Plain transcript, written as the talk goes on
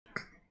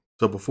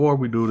So before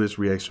we do this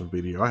reaction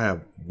video, I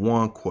have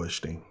one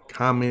question.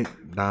 Comment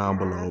down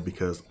below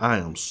because I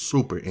am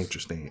super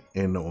interested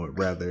in knowing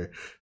whether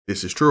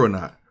this is true or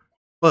not.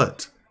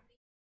 But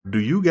do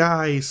you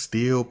guys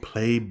still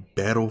play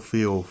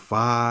Battlefield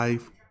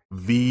 5,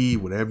 V,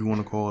 whatever you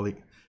want to call it?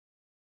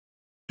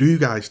 Do you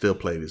guys still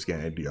play this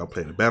game? Do y'all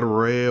play the Battle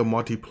Royale,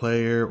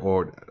 multiplayer,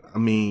 or, I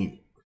mean,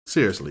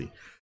 seriously,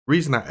 the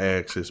reason I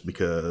ask is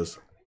because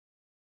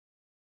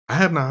I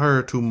have not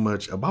heard too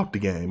much about the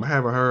game. I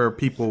haven't heard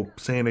people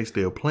saying they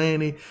still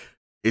playing it.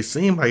 It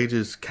seemed like it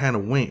just kind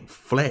of went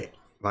flat,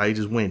 like it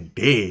just went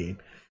dead.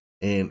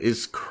 And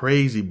it's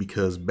crazy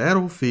because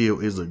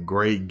Battlefield is a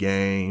great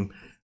game.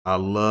 I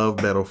love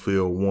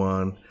Battlefield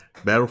 1.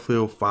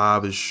 Battlefield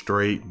 5 is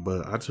straight,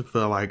 but I just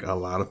feel like a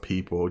lot of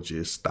people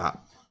just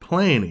stopped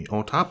playing it.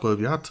 On top of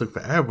it, y'all took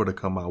forever to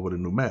come out with a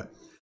new map.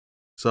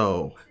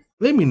 So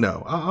let me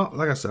know.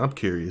 Like I said, I'm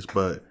curious,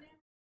 but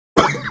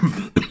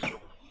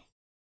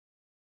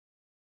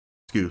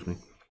excuse me.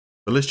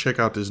 But let's check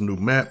out this new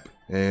map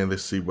and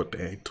let's see what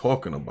they're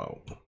talking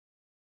about.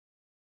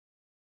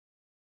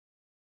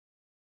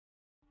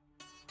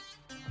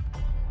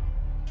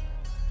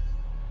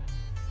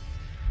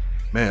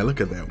 Man, look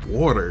at that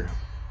water.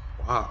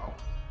 Wow.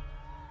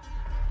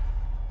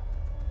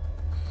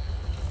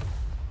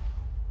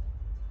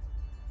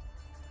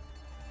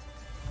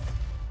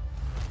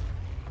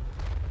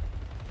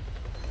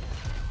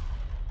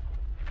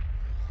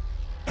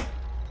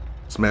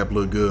 This map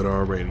look good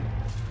already.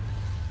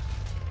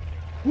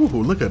 Ooh,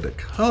 look at the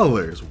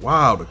colors.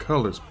 Wow, the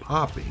colors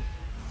popping.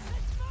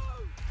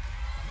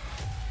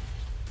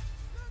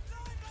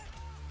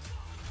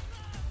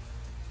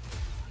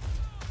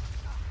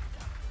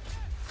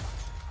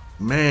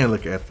 Man,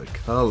 look at the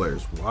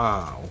colors.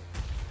 Wow.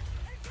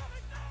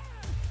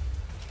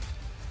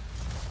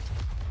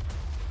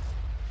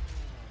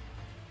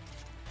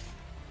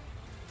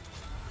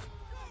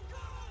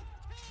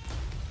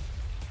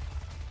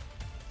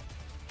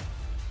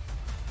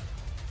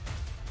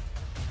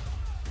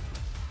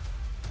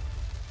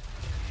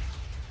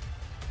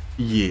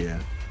 Yeah.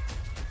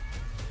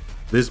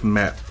 This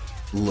map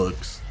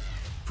looks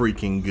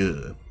freaking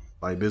good.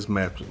 Like, this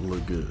map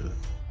look good.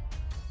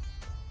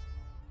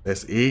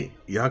 That's it.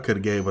 Y'all could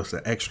have gave us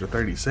an extra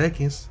 30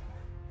 seconds.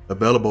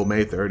 Available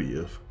May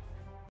 30th.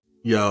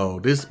 Yo,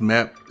 this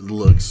map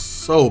looks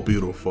so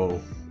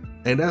beautiful.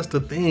 And that's the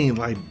thing,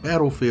 like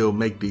Battlefield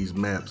make these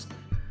maps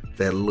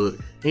that look,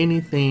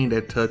 anything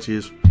that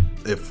touches,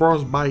 if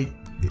Frostbite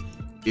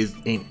is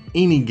in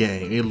any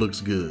game, it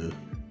looks good.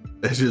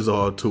 That's just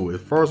all to it.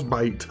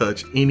 Frostbite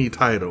touch any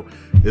title,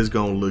 it's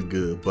gonna look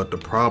good. But the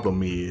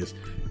problem is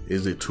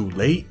it too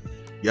late?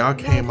 Y'all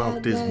came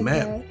out this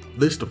map.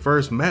 This the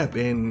first map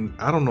in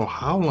I don't know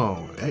how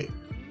long. Hey,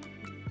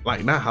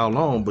 like not how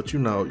long, but you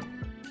know,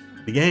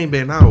 the game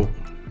been out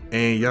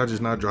and y'all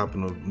just not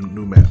dropping a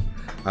new map.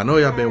 I know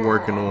y'all been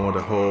working on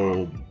the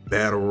whole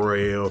Battle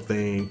Royale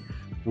thing,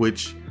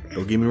 which,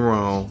 don't get me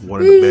wrong, one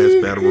of the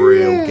best Battle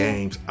Royale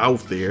games out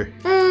there.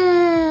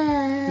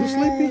 You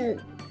sleepy?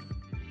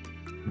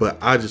 But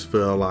I just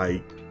feel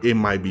like it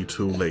might be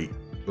too late.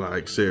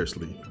 Like,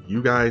 seriously,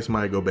 you guys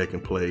might go back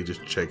and play,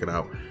 just check it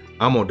out.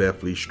 I'm gonna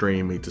definitely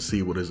stream it to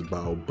see what it's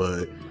about,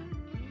 but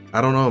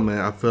I don't know, man.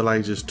 I feel like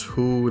it's just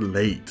too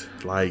late.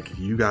 Like,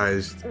 you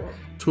guys,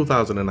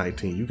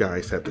 2019, you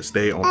guys have to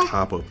stay on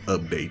top of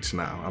updates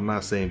now. I'm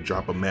not saying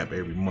drop a map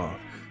every month,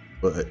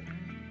 but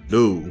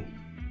dude,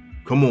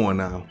 come on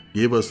now.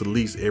 Give us at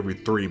least every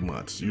 3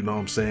 months. You know what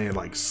I'm saying?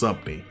 Like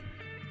something.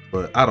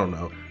 But I don't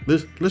know.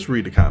 Let's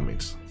read the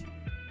comments.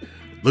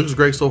 Looks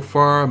great so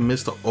far.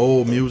 Mr.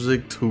 Old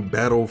Music to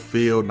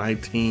Battlefield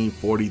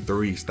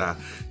 1943 style.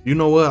 You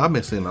know what? I've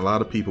been seeing a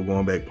lot of people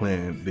going back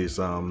playing this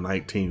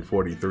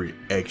 1943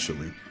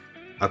 actually.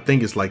 I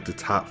think it's like the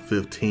top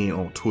 15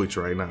 on Twitch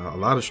right now. A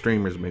lot of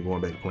streamers been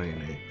going back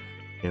playing it.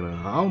 And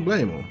I don't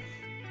blame them.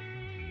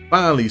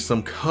 Finally,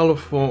 some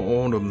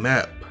colorful on the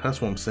map.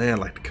 That's what I'm saying.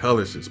 Like the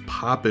colors is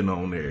popping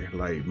on there.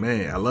 Like,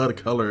 man, I love the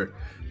color.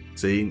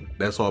 See,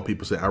 that's all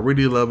people say. I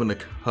really loving the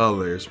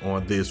colors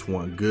on this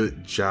one.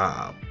 Good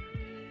job.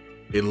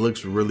 It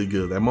looks really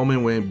good. That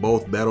moment when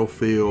both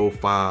Battlefield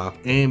 5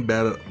 and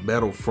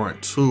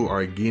Battlefront 2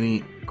 are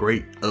getting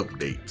great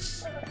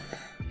updates.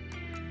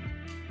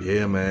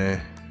 Yeah,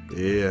 man.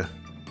 Yeah.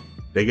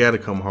 They got to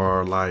come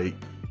hard. Like,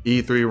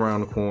 E3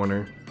 around the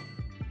corner.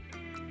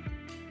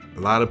 A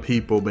lot of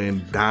people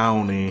been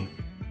downing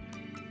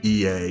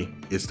EA.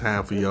 It's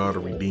time for y'all to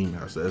redeem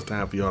yourselves. It's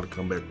time for y'all to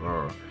come back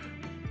hard.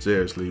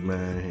 Seriously,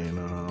 man.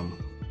 And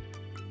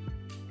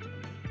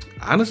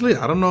honestly,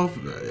 I don't know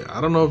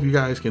if you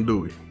guys can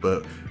do it,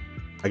 but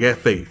I got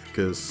faith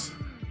because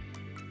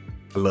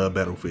I love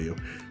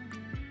Battlefield.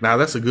 Now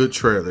that's a good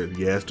trailer.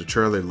 Yes, the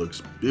trailer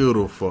looks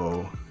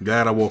beautiful.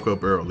 Glad I woke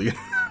up early.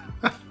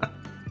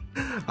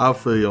 I'll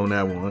feel you on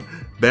that one.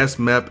 Best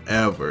map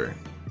ever.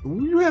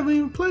 You haven't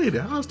even played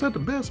it. How's that the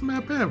best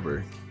map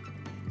ever?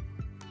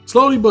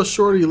 Slowly but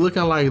surely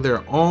looking like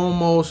they're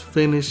almost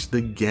finished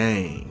the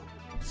game.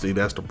 See,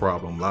 that's the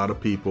problem. A lot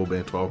of people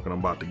been talking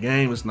about the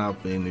game is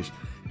not finished.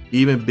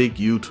 even big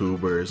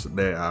YouTubers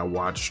that I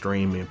watch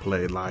stream and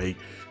play, like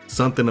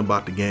something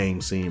about the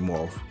game seem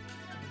off.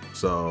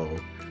 So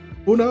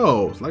who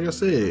knows? Like I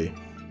said,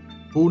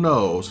 who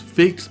knows?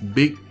 Fix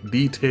big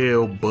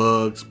detail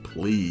bugs,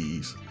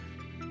 please.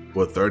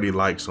 With 30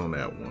 likes on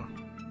that one.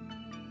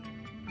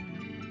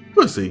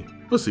 We'll see.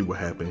 We'll see what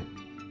happened.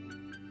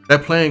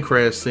 That plane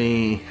crash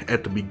scene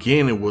at the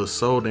beginning was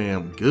so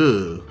damn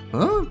good.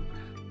 Huh?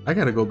 I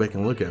gotta go back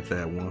and look at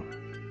that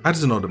one. I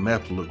just know the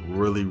map looked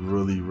really,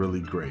 really,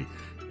 really great.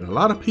 And a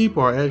lot of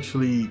people are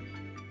actually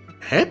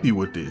happy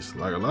with this.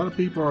 Like, a lot of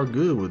people are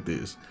good with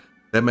this.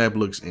 That map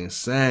looks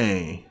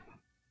insane.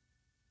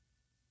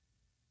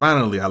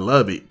 Finally, I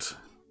love it.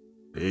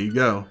 There you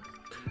go.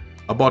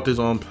 I bought this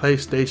on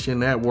PlayStation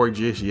Network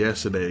just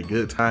yesterday.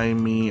 Good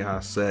timing, I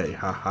say.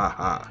 Ha ha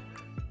ha.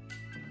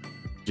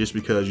 Just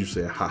because you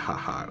said ha ha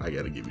ha, I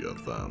gotta give you a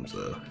thumbs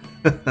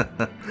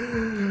up.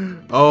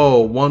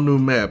 Oh, one new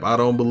map. I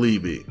don't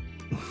believe it.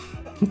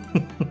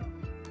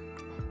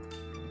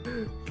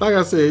 Like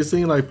I said, it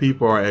seemed like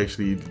people are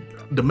actually,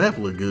 the map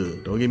look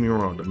good. Don't get me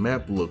wrong, the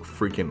map look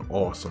freaking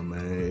awesome,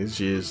 man. It's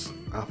just,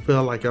 I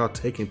feel like y'all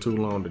taking too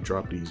long to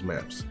drop these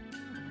maps.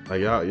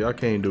 Like y'all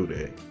can't do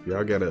that.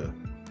 Y'all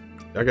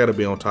gotta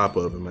be on top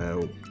of it,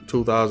 man.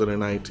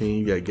 2019,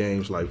 you got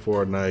games like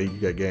Fortnite, you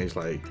got games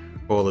like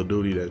Call of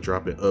Duty that's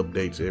dropping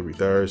updates every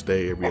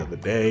Thursday, every other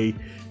day,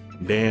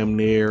 damn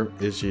near.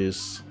 It's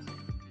just,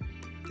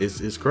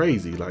 it's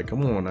crazy. Like,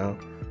 come on now.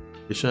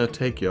 It shouldn't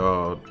take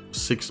y'all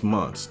 6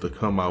 months to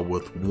come out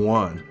with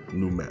one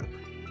new map.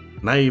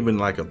 Not even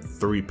like a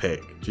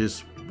 3-pack,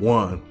 just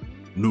one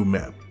new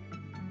map.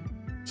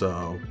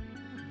 So,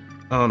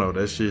 I don't know,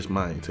 that's just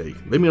my take.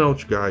 Let me know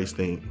what you guys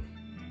think.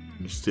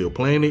 You still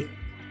playing it?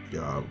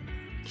 Y'all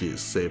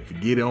just said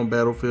forget it on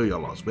Battlefield,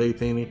 y'all lost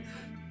faith in it?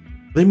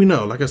 Let me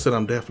know. Like I said,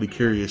 I'm definitely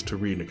curious to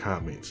read in the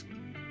comments.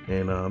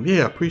 And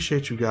yeah, I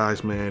appreciate you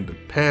guys, man. The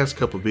past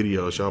couple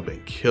videos, y'all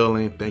been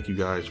killing. Thank you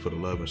guys for the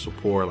love and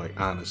support. Like,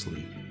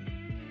 honestly,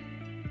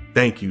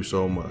 thank you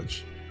so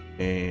much.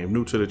 And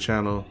new to the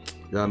channel,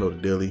 y'all know the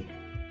dilly.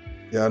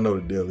 Y'all know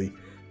the dilly.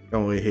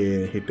 Go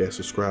ahead and hit that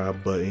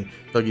subscribe button.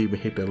 Y'all even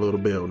hit that little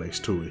bell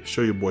next to it.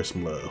 Show your boy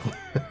some love.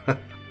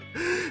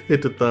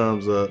 Hit the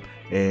thumbs up.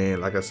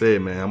 And like I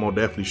said, man, I'm gonna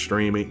definitely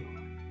stream it.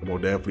 I'm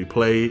gonna definitely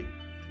play it.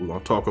 We're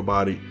gonna talk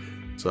about it.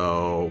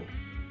 So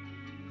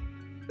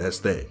that's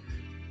that.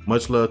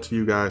 Much love to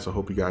you guys. I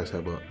hope you guys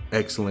have an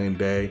excellent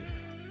day.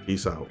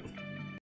 Peace out.